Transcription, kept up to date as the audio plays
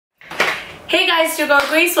Hey guys, it's your girl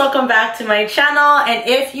Grace. Welcome back to my channel, and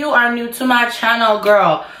if you are new to my channel,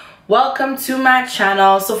 girl, welcome to my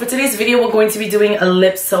channel. So for today's video, we're going to be doing a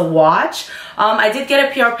lip swatch. I did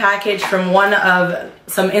get a PR package from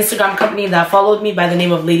some Instagram company that followed me by the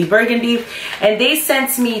name of Lady Burgundy, and they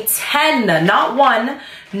sent me 10, not one,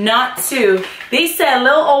 not two. They said,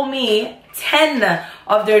 little old me, 10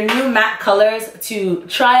 of their new matte colors to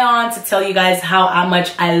try on, to tell you guys how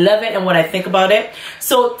much I love it and what I think about it.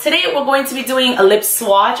 So today we're going to be doing a lip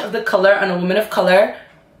swatch of the color on a woman of color,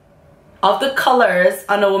 so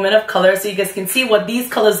you guys can see what these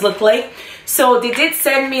colors look like. So they did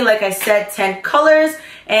send me, like I said, 10 colors,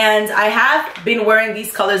 and I have been wearing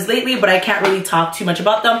these colors lately, but I can't really talk too much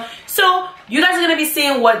about them. So you guys are gonna be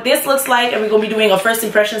seeing what this looks like, and we're gonna be doing a first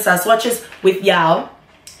impression swatches with y'all.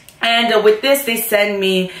 And with this, they send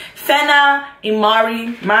me Fenna,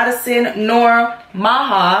 Imari, Madison, Noor,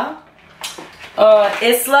 Maha,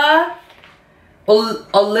 Isla,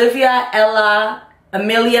 Olivia, Ella,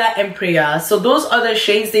 Amelia, and Priya. So those are the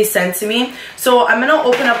shades they sent to me. So I'm gonna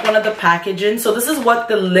open up one of the packaging. So this is what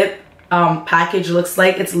the lip package looks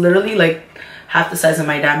like. It's literally like half the size of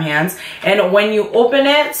my damn hands. And when you open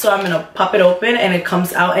it, so I'm gonna pop it open and it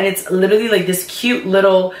comes out, and it's literally like this cute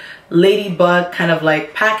little ladybug kind of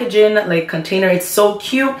like packaging, like container. It's so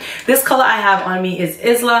cute. This color I have on me is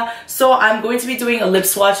Isla. So I'm going to be doing a lip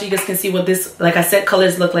swatch so you guys can see what this, like I said,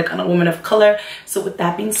 colors look like on a woman of color. So with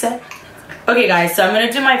that being said, okay guys, so I'm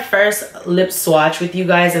gonna do my first lip swatch with you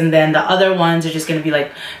guys, and then the other ones are just gonna be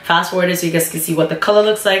like fast forwarded so you guys can see what the color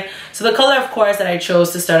looks like. So the color, of course, that I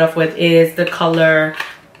chose to start off with is the color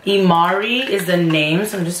Imari is the name.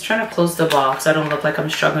 So I'm just trying to close the box so I don't look like I'm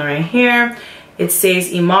struggling right here. It says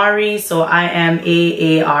Imari, so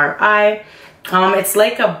I-M-A-A-R-I. It's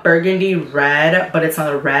like a burgundy red, but it's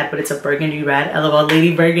not a red, but it's a burgundy red. LOL,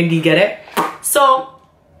 Lady Burgundy, get it? So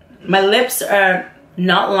my lips are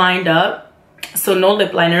not lined up, so no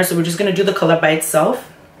lip liner. So we're just gonna do the color by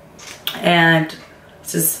itself, and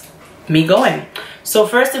this is me going. So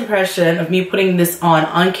first impression of me putting this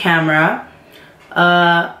on camera,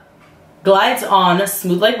 glides on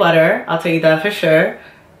smooth like butter. I'll tell you that for sure.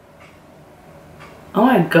 Oh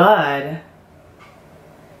my god,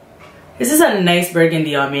 this is a nice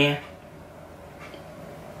burgundy on me.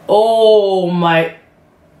 Oh my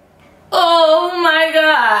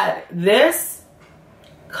god, this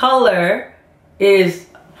color is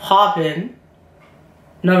popping.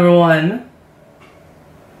 Number one.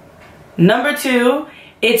 Number two,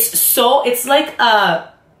 it's like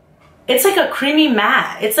a creamy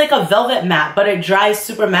matte. It's like a velvet matte, but it dries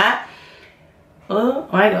super matte. Oh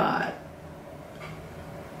my god.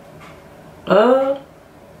 Oh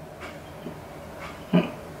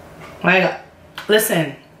my god.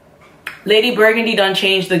 Listen, Lady Burgundy done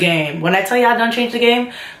changed the game. When I tell y'all done changed the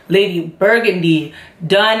game, Lady Burgundy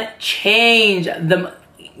done changed the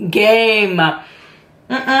game.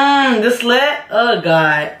 This lit, oh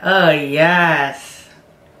god, oh yes.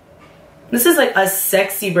 This is like a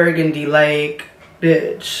sexy burgundy, like,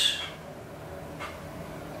 bitch.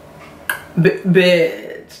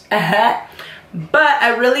 Bitch. But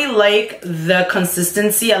I really like the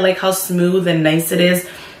consistency. I like how smooth and nice it is.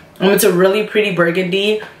 It's a really pretty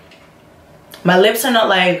burgundy. My lips are not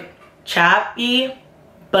like chappy,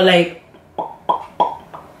 but like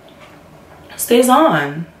stays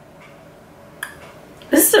on.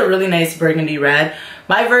 This is a really nice burgundy red.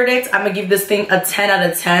 My verdict, I'm gonna give this thing a 10 out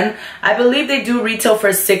of 10. I believe they do retail for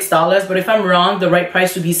 $6, but if I'm wrong, the right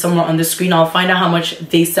price would be somewhere on the screen. I'll find out how much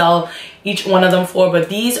they sell each one of them for, but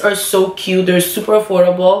these are so cute. They're super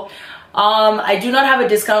affordable. I do not have a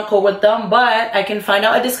discount code with them, but I can find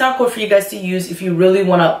out a discount code for you guys to use if you really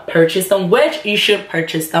want to purchase them, which you should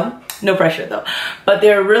purchase them. No pressure though. But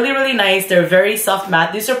they're really nice. They're very soft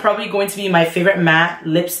matte. These are probably going to be my favorite matte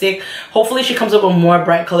lipstick. Hopefully she comes up with more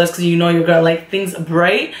bright colors, because you know you're gonna like things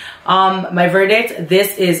bright. My verdict,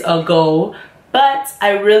 this is a go. But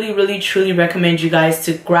I really truly recommend you guys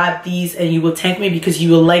to grab these, and you will thank me, because you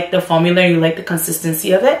will like the formula, you like the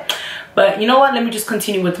consistency of it. But you know what, let me just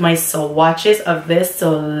continue with my swatches of this.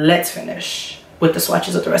 So let's finish with the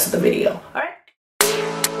swatches of the rest of the video. All right.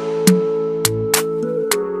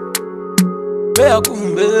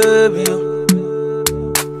 Baby,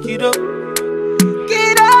 get up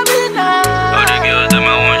now. All the girls that I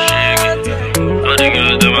want shake it. All the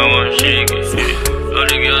girls that I want shake it. All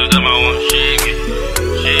the girls that I want shake it.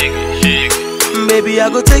 Shake it, shake it. Baby, I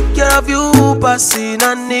go take care of you, passing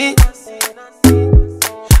on it.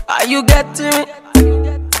 Are you getting me?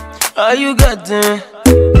 Are you getting me?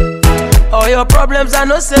 All your problems are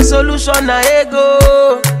no say solution, I go.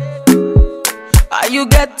 Are you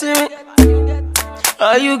getting me?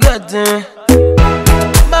 Are you getting me?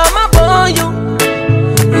 Mama born you,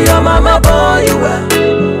 your mama born you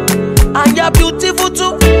well, and you're beautiful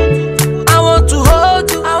too. I want to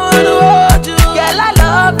hold you, I want to hold you. Girl, I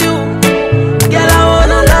love you, girl, I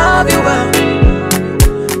wanna love you well.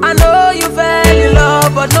 I know you fell in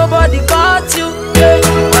love, but nobody caught you.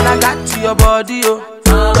 When I got to your body,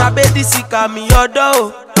 oh, baby, sika me your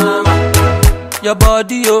door, your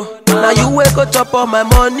body, oh. Now you wake up on my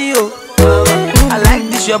money, oh. I like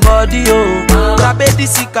this your body, oh. Baby,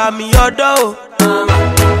 sika me your door,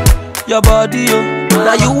 your body, oh.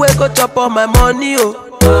 Now you wake up on my money, oh.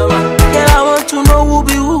 Girl, I want to know who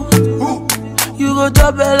be who. You go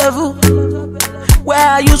top level. Where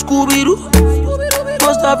are you, Scooby-Doo?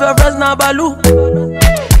 Most of your friends now Baloo.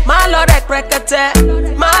 Malo rek rekete,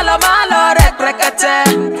 malo rek rekete.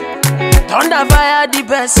 Thunder fire the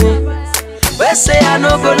person. We say I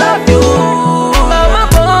no go love you. Mama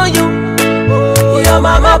born you, your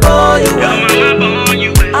mama born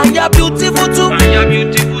you, and you're beautiful too.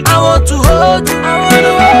 I want to hold you, I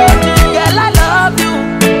wanna hold you. Girl, I love you,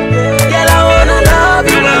 girl, I wanna love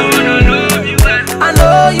you. I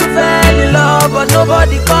know you fell in love, but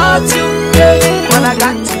nobody caught you. When I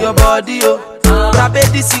got to your body, oh,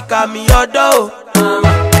 baby, sika me your door,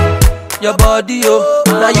 your body, oh.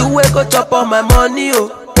 Now you wake up on my money, oh.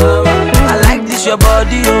 I like this your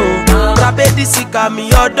body, oh. Baby, sika me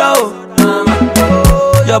your door,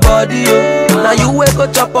 your body, oh. Now you wake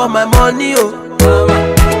up on my money, oh.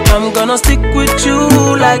 I'm gonna stick with you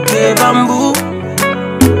like a bamboo.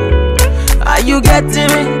 Are you getting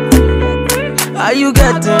me? Are you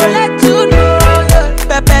getting me? Let you know,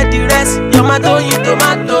 pepper the rest, you're my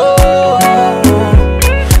tomato.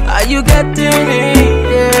 Are you getting me?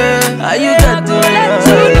 Yeah. Are you getting me?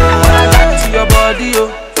 When I got to your body,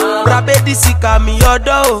 oh, baby, sika me your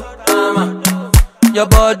door, your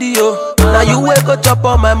body, oh. Now you wake up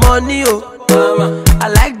on my money, oh. I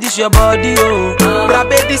like this your body, oh.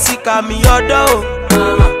 Baby, sika me your door,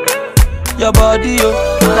 your body,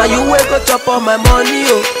 oh. Now you wake up on my money,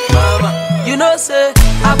 oh. You know say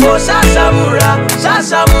I go shashamura,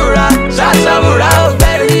 shashamura, shashamura, oh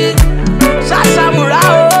baby, shashamura,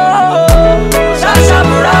 oh,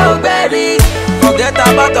 shashamura, oh baby. Forget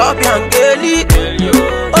about Obi and Kelly,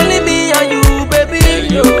 only me and you, baby.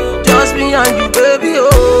 Just me and you, baby,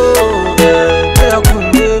 oh.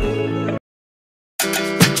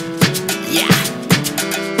 Yeah,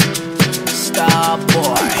 star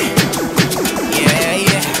boy. Yeah,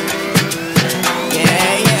 yeah.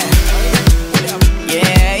 Yeah, yeah.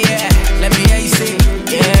 Yeah, yeah. Let me hear you say,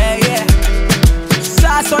 yeah, yeah.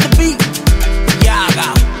 Sauce on the beat. Yaga.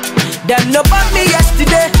 Them no bought me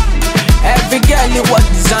yesterday. Every girl it was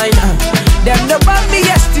designer. Them no bought me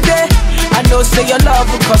yesterday. I know say your love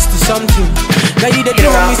will cost you something. Now you the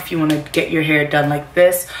if you want to get your hair done like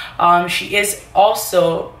this. She is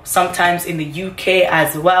also sometimes in the UK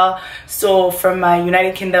as well. So for my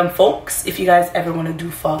United Kingdom folks, if you guys ever want to do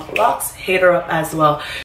faux locks, hit her up as well.